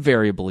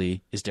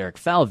invariably is Derek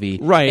Falvey.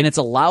 Right. And it's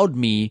allowed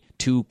me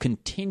to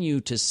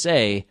continue to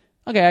say,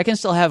 okay, I can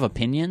still have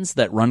opinions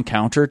that run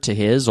counter to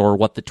his or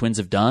what the Twins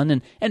have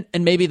done, and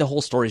maybe the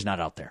whole story's not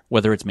out there,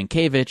 whether it's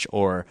Mientkiewicz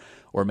or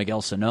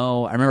Miguel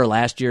Sano. I remember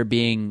last year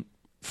being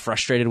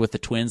frustrated with the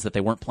Twins that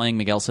they weren't playing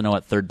Miguel Sano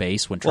at third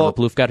base when Trevor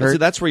Plouffe got hurt. So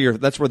that's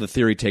where the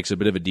theory takes a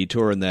bit of a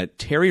detour, in that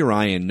Terry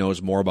Ryan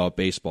knows more about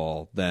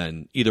baseball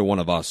than either one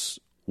of us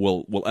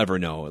will ever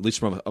know, at least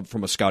from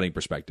a scouting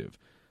perspective.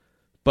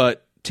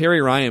 But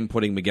Terry Ryan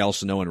putting Miguel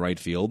Sano in right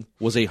field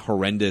was a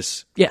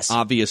horrendous,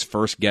 obvious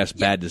first guess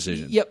bad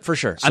decision. Yep, for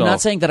sure. So, I'm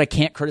not saying that I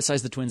can't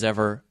criticize the Twins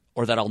ever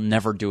or that I'll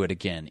never do it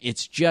again.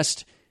 It's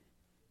just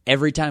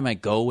every time I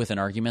go with an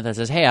argument that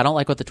says, hey, I don't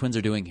like what the Twins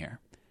are doing here.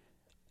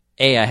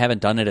 I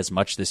haven't done it as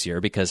much this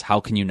year, because how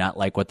can you not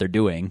like what they're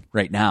doing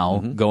right now,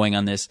 going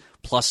on this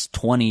plus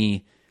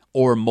 20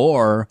 or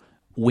more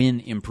win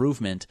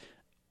improvement?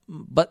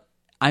 But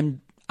I'm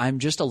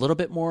just a little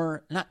bit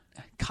more, not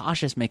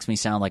cautious makes me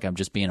sound like I'm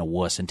just being a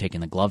wuss and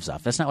taking the gloves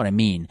off. That's not what I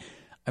mean.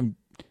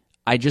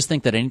 I just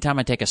think that anytime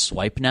I take a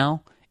swipe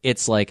now,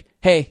 it's like,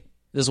 hey,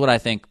 this is what I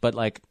think, but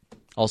like,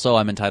 also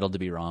I'm entitled to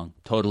be wrong.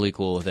 Totally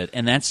cool with it.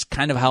 And that's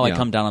kind of how I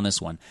come down on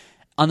this one.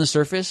 On the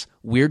surface,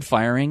 weird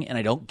firing, and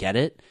I don't get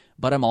it,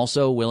 but I'm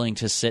also willing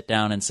to sit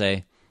down and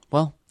say,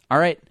 well, all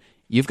right,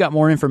 you've got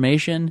more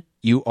information.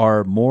 You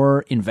are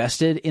more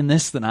invested in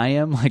this than I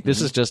am. Like,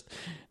 this is just,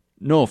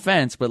 no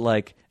offense, but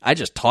like, I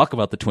just talk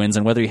about the Twins,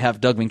 and whether you have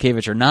Doug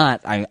Mientkiewicz or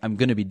not, I'm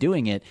going to be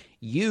doing it.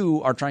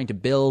 You are trying to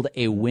build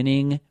a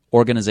winning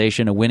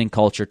organization, a winning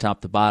culture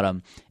top to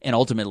bottom, and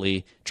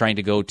ultimately trying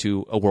to go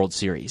to a World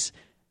Series.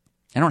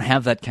 I don't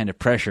have that kind of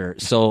pressure.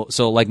 So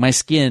like the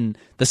skin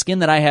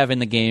that I have in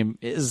the game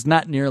is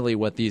not nearly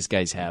what these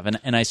guys have,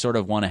 and I sort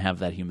of want to have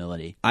that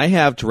humility. I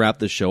have, to wrap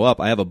this show up,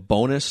 I have a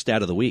bonus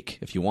stat of the week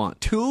if you want.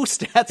 2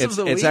 stats of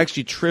the week? It's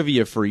actually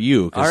trivia for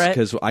you,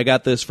 because I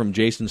got this from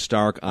Jason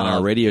Stark on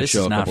our radio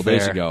show a couple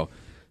days ago.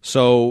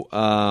 So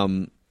I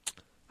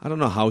don't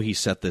know how he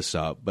set this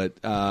up,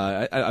 but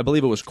I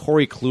believe it was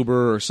Corey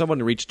Kluber or someone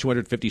to reach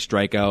 250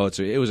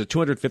 strikeouts. It was a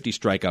 250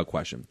 strikeout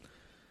question.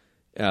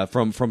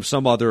 From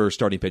some other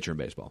starting pitcher in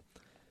baseball.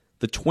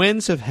 The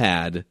Twins have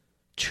had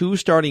 2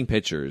 starting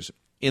pitchers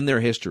in their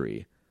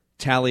history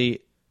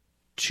tally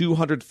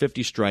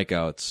 250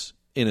 strikeouts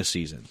in a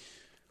season.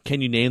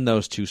 Can you name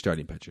those 2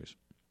 starting pitchers?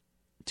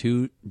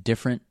 2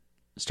 different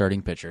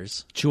starting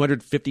pitchers.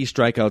 250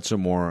 strikeouts or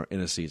more in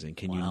a season.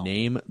 Can you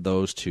name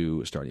those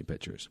 2 starting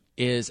pitchers?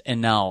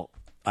 And now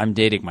I'm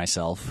dating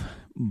myself,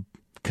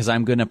 because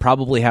I'm going to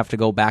probably have to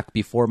go back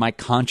before my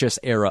conscious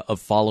era of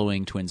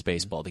following Twins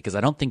baseball, because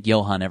I don't think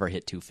Johan ever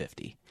hit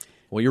 250.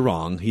 Well, you're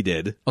wrong. He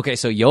did. Okay,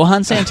 so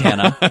Johan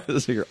Santana.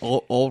 So you're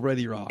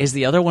already wrong. Is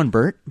the other one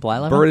Bert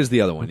Blyleven? Bert is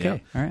the other one,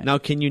 okay, yeah. All right. Now,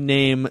 can you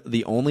name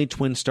the only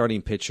Twins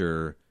starting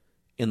pitcher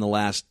in the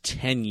last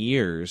 10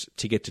 years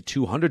to get to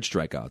 200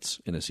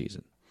 strikeouts in a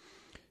season?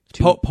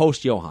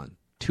 Post-Johan.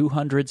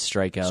 200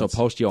 strikeouts. So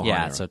post-Johan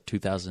Yeah, era. so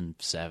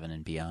 2007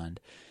 and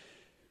beyond.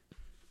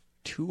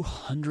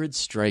 200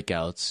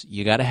 strikeouts.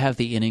 You got to have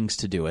the innings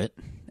to do it.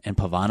 And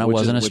Pavana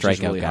wasn't a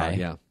strikeout really guy. hard,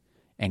 yeah.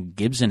 And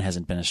Gibson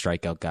hasn't been a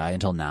strikeout guy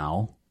until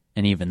now.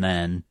 And even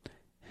then,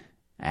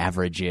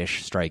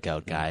 average-ish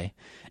strikeout guy.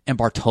 And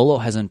Bartolo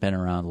hasn't been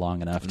around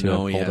long enough to have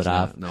pulled it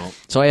off. No.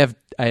 So I have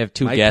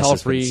 2 Mike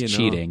guesses. Pelfrey, It's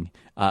cheating.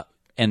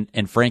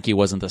 And Frankie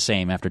wasn't the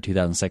same after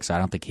 2006. So I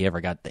don't think he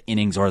ever got the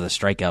innings or the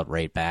strikeout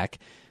rate back.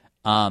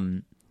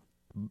 My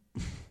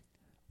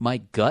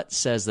gut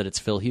says that it's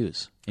Phil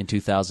Hughes in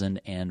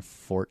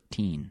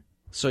 2014.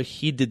 So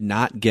he did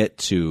not get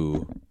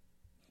to...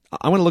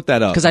 I'm going to look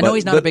that up. Because I know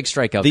he's not a big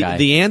strikeout guy.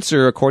 The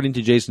answer, according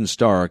to Jason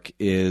Stark,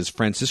 is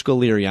Francisco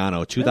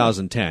Liriano,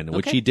 2010, Really?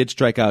 which he did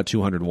strike out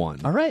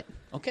 201. All right.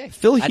 Okay.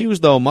 Phil Hughes,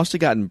 though, must have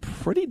gotten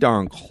pretty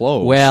darn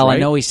close. Well, right? I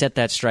know he set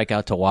that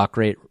strikeout to walk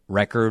rate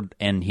record,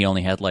 and he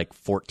only had like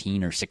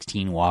 14 or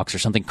 16 walks or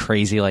something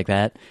crazy like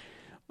that.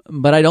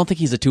 But I don't think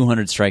he's a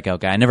 200 strikeout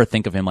guy. I never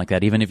think of him like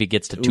that. Even if he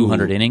gets to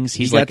 200 innings,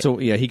 he got to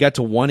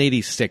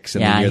 186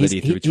 in the year that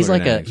he threw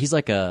 200 innings. He's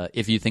like a.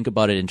 If you think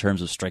about it in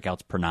terms of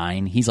strikeouts per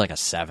 9, he's like a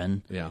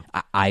 7. Yeah,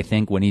 I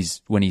think when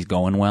he's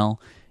going well,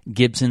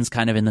 Gibson's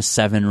kind of in the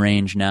 7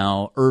 range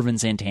now. Irvin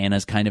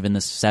Santana's kind of in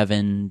the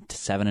 7 to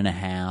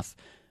 7.5.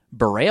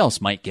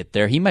 Barrios might get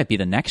there. He might be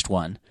the next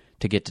one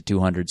to get to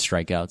 200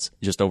 strikeouts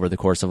just over the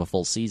course of a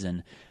full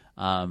season.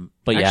 But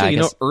actually, yeah, I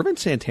guess, Irvin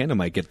Santana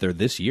might get there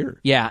this year.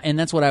 Yeah, and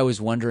that's what I was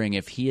wondering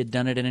if he had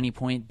done it at any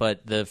point.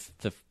 But the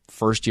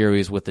first year he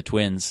was with the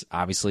Twins,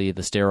 obviously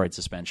the steroid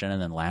suspension,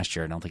 and then last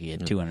year I don't think he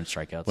had 200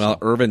 strikeouts. Well,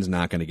 Irvin's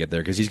not going to get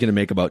there because he's going to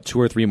make about 2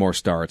 or 3 more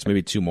starts,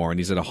 maybe 2 more, and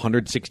he's at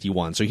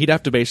 161. So he'd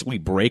have to basically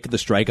break the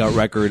strikeout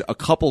record a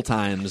couple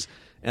times,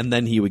 and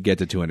then he would get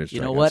to 200 strikeouts.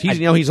 You know what?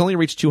 He's only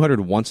reached 200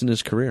 once in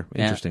his career.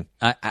 Interesting.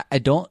 Yeah, I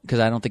don't, because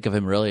I don't think of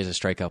him really as a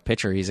strikeout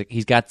pitcher.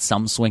 He's got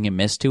some swing and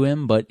miss to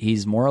him, but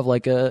he's more of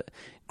like a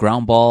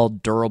ground ball,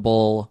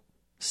 durable,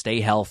 stay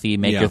healthy,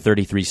 make your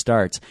 33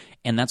 starts.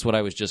 And that's what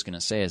I was just going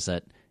to say is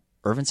that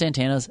Irvin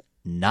Santana's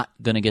not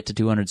going to get to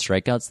 200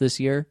 strikeouts this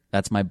year.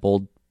 That's my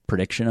bold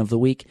prediction of the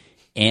week.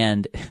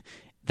 And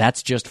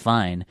that's just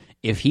fine.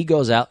 If he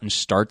goes out and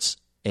starts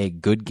a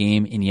good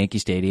game in Yankee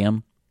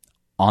Stadium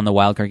on the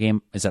wildcard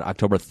game, is that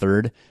October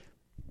 3rd?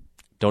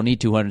 Don't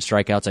need 200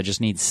 strikeouts. I just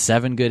need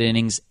 7 good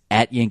innings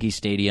at Yankee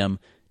Stadium.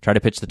 Try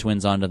to pitch the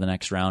Twins on to the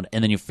next round.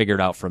 And then you figure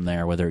it out from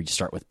there, whether you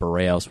start with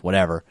Barrios,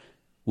 whatever.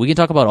 We can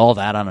talk about all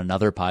that on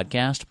another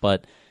podcast,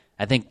 but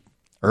I think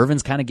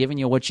Irvin's kind of giving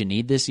you what you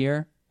need this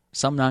year.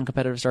 Some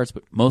non-competitive starts,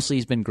 but mostly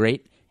he's been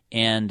great.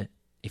 And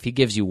if he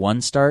gives you 1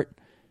 start,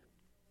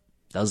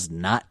 does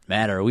not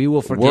matter. We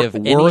will forgive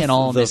any and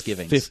all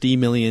misgivings. $50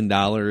 million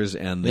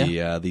and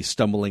the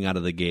stumbling out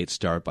of the gate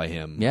start by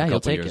him a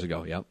couple years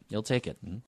ago. Yep. You'll take it. Mm-hmm.